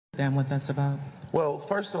Understand what that's about? Well,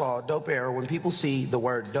 first of all, dope era, when people see the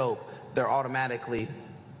word dope, there's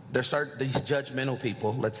these judgmental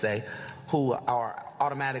people, let's say, who are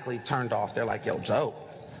automatically turned off. They're like, yo, dope.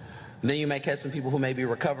 And then you may catch some people who may be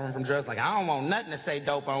recovering from drugs, like, I don't want nothing to say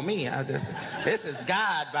dope on me. This is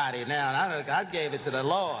God body now, and I gave it to the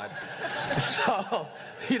Lord. So,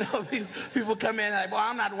 you know, people come in like, well,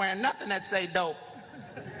 I'm not wearing nothing that say dope.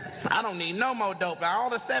 I don't need no more dope. All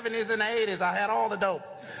the 70s and the 80s, I had all the dope.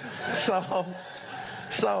 So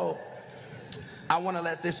I want to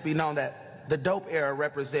let this be known that the dope era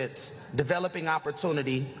represents developing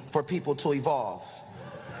opportunity for people to evolve,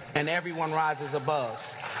 and everyone rises above.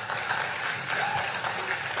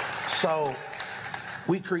 So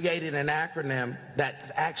we created an acronym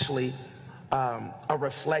that's actually a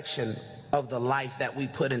reflection of the life that we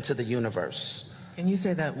put into the universe. Can you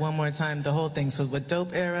say that one more time, the whole thing? So the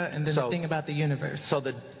dope era and then the thing about the universe. So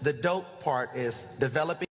the dope part is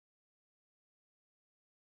developing